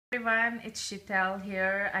Everyone, it's Shitel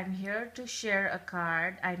here. I'm here to share a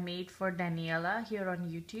card I made for Daniela here on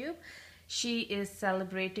YouTube. She is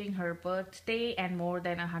celebrating her birthday and more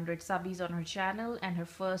than 100 subbies on her channel and her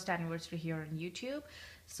first anniversary here on YouTube.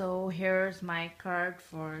 So here's my card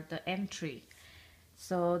for the entry.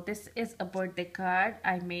 So this is a birthday card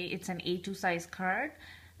I made. It's an A2 size card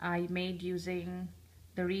I made using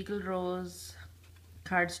the Regal Rose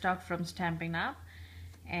cardstock from Stampin' Up,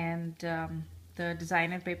 and the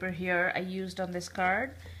designer paper here I used on this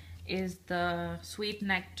card is the Sweet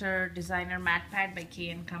Nectar Designer Matte Pad by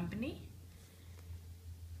K & Company.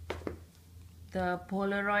 The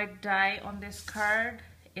Polaroid die on this card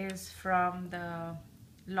is from the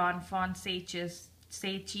Lawn Fawn Say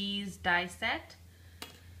Cheese die set,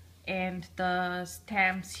 and the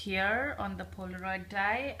stamps here on the Polaroid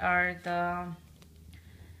die are the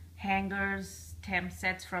hangers stamp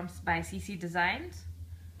sets by CC Designs,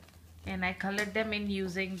 and I colored them in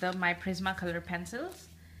using my Prismacolor pencils.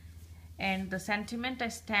 And the sentiment I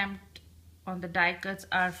stamped on the die cuts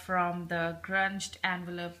are from the grunged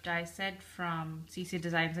envelope die set from CC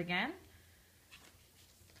Designs again.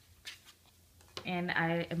 And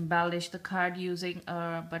I embellished the card using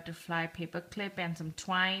a butterfly paper clip and some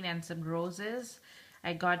twine and some roses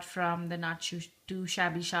I got from the Not Too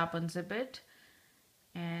Shabby Shop on Zibbit.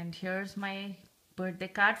 And here's my birthday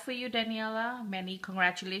card for you, Daniela. Many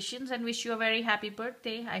congratulations and wish you a very happy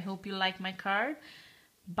birthday. I hope you like my card.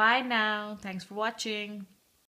 Bye now. Thanks for watching.